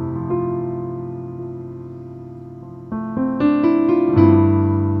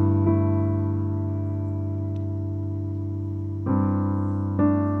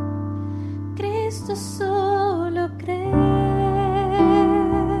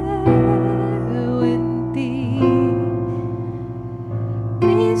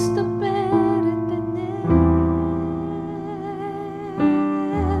 Cristo